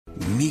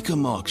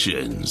Mecum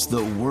Auctions,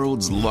 the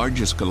world's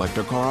largest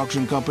collector car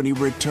auction company,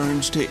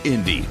 returns to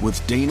Indy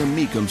with Dana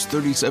Mecum's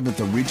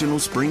 37th Regional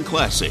Spring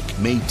Classic,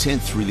 May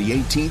 10th through the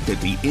 18th at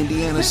the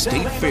Indiana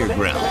State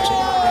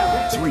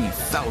Fairgrounds.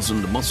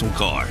 3,000 muscle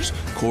cars,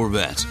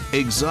 Corvettes,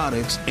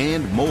 exotics,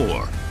 and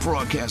more.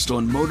 Broadcast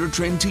on Motor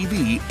Trend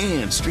TV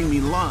and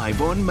streaming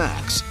live on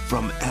Max.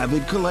 From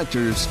avid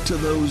collectors to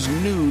those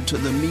new to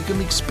the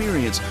Mecum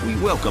experience, we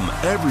welcome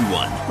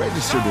everyone.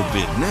 Register to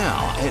bid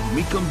now at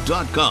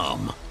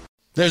Mecum.com.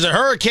 There's a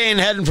hurricane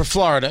heading for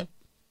Florida,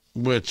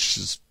 which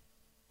is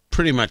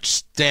pretty much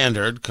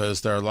standard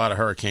because there are a lot of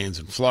hurricanes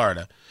in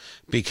Florida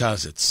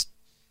because it's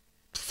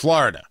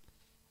Florida.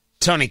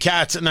 Tony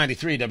Katz at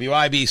 93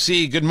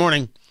 WIBC. Good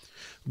morning.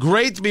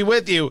 Great to be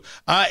with you.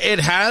 It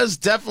has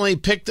definitely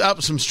picked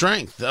up some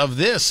strength. Of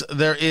this,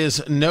 there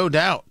is no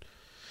doubt.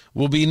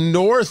 Will be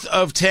north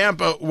of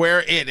Tampa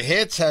where it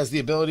hits, has the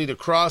ability to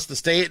cross the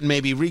state and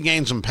maybe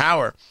regain some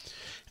power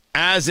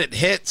as it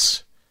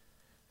hits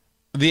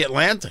the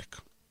Atlantic.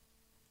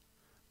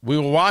 We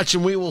will watch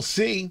and we will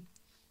see.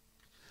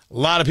 A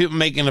lot of people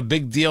making a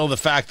big deal of the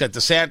fact that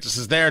DeSantis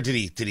is there. Did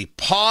he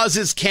pause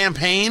his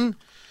campaign?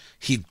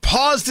 He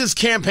paused his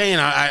campaign.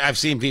 I've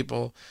seen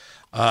people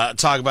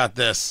talk about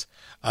this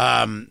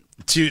to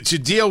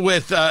deal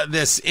with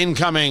this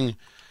incoming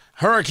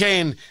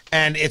hurricane,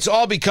 and it's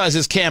all because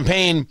his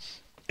campaign,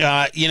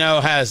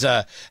 has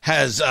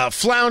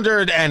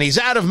floundered and he's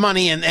out of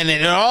money, and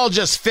it all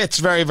just fits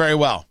very, very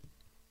well.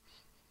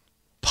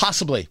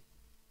 Possibly,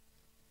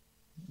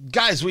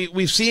 guys,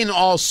 we've seen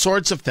all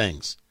sorts of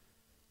things.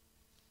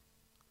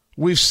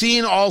 We've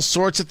seen all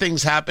sorts of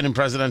things happen in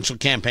presidential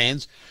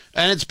campaigns,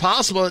 and it's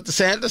possible that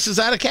DeSantis is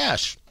out of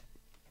cash.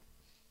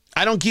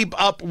 I don't keep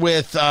up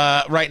with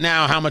right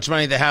now how much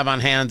money they have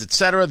on hand,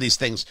 etc. These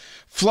things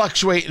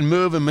fluctuate and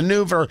move and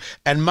maneuver,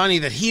 and money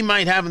that he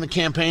might have in the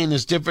campaign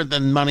is different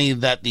than money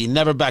that the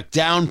Never Back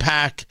Down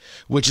PAC,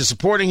 which is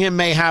supporting him,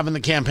 may have in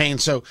the campaign.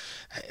 So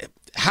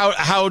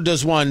how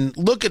does one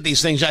look at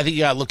these things? I think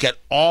you got to look at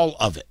all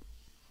of it.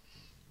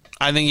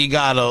 I think you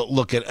got to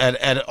look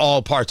at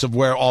all parts of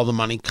where all the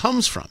money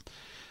comes from.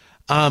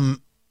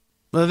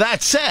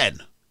 That said,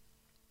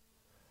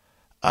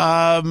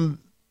 I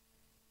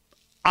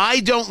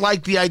don't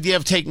like the idea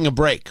of taking a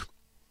break.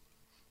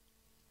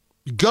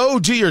 Go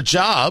do your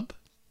job.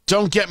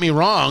 Don't get me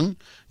wrong.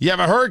 You have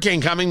a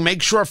hurricane coming.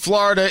 Make sure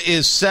Florida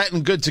is set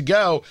and good to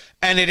go.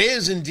 And it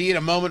is indeed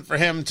a moment for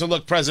him to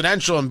look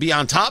presidential and be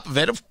on top of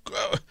it.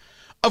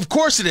 Of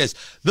course it is.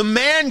 The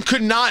man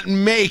could not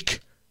make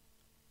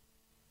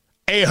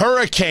a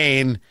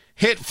hurricane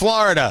hit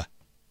Florida.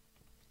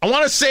 I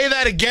want to say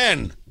that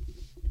again.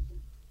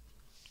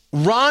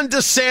 Ron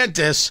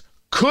DeSantis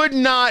could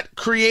not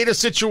create a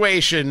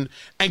situation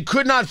and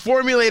could not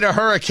formulate a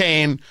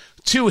hurricane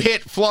to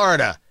hit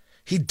Florida.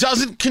 He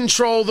doesn't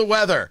control the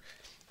weather.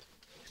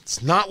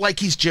 It's not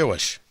like he's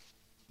Jewish.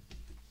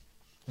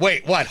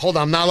 Wait, what? Hold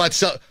on, I'm not allowed to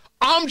tell.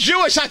 I'm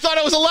Jewish. I thought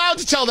I was allowed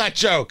to tell that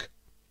joke.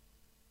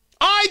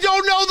 I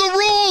don't know the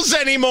rules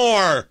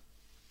anymore.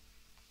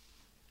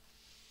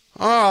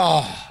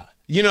 Oh,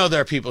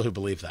 there are people who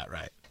believe that,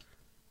 right?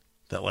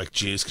 That like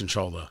Jews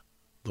control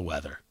the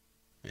weather.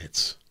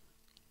 It's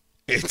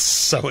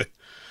so.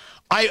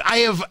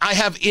 I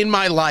have in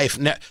my life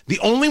the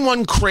only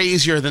one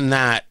crazier than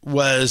that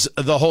was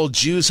the whole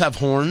Jews have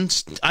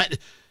horns.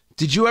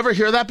 Did you ever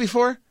hear that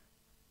before?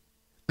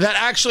 That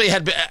actually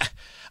had been.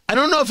 I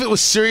don't know if it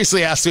was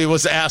seriously asked to me. It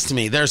was asked to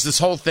me. There's this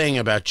whole thing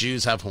about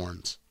Jews have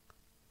horns.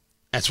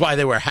 That's why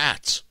they wear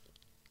hats,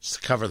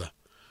 just to cover them.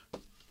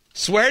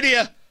 Swear to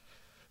you,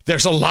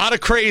 there's a lot of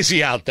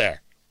crazy out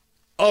there.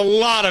 A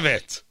lot of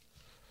it.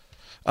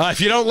 If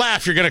you don't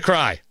laugh, you're going to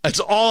cry. That's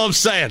all I'm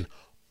saying.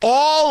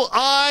 All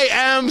I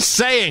am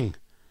saying.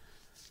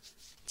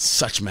 It's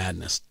such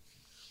madness.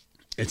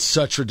 It's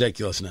such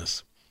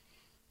ridiculousness.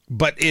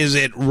 But is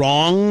it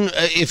wrong,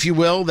 if you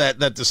will, that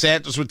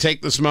DeSantis would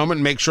take this moment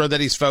and make sure that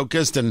he's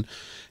focused, and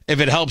if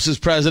it helps his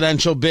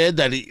presidential bid,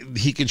 that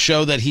he could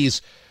show that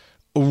he's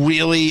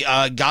really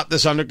got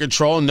this under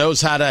control and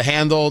knows how to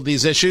handle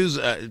these issues?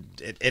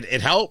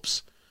 It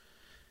helps.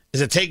 Is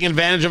it taking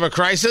advantage of a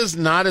crisis?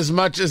 Not as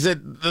much as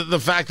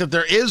the fact that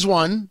there is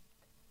one.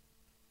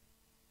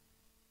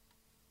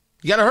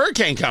 You got a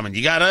hurricane coming.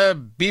 You got to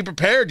be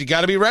prepared. You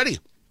got to be ready.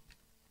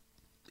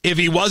 If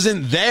he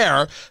wasn't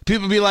there,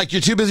 people would be like,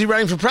 you're too busy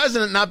running for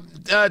president, not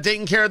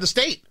taking care of the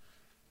state.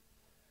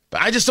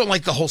 But I just don't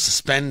like the whole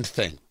suspend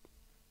thing.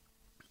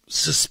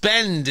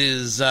 Suspend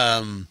is...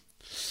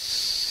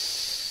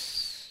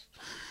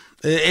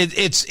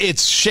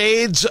 It's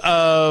shades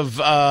of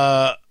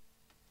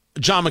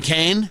John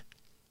McCain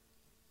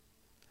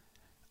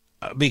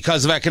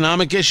because of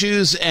economic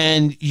issues,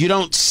 and you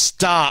don't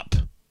stop.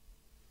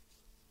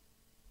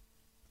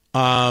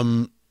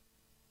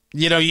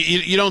 You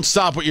don't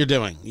stop what you're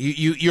doing.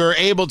 You're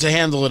able to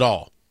handle it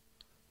all.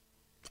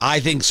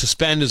 I think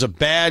suspend is a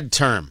bad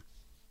term.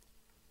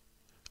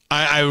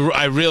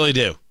 I really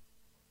do.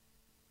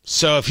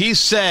 So if he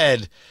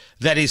said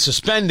that he's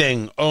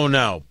suspending, oh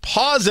no.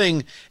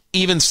 Pausing,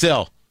 even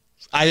still,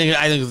 I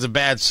think it's a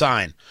bad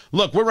sign.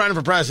 Look, we're running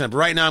for president, but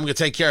right now I'm going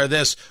to take care of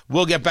this.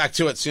 We'll get back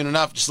to it soon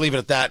enough. Just leave it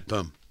at that.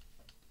 Boom.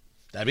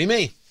 That'd be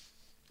me.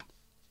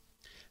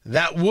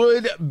 That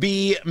would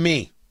be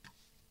me,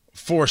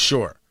 for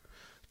sure.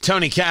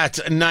 Tony Katz,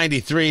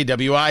 93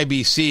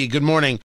 WIBC. Good morning.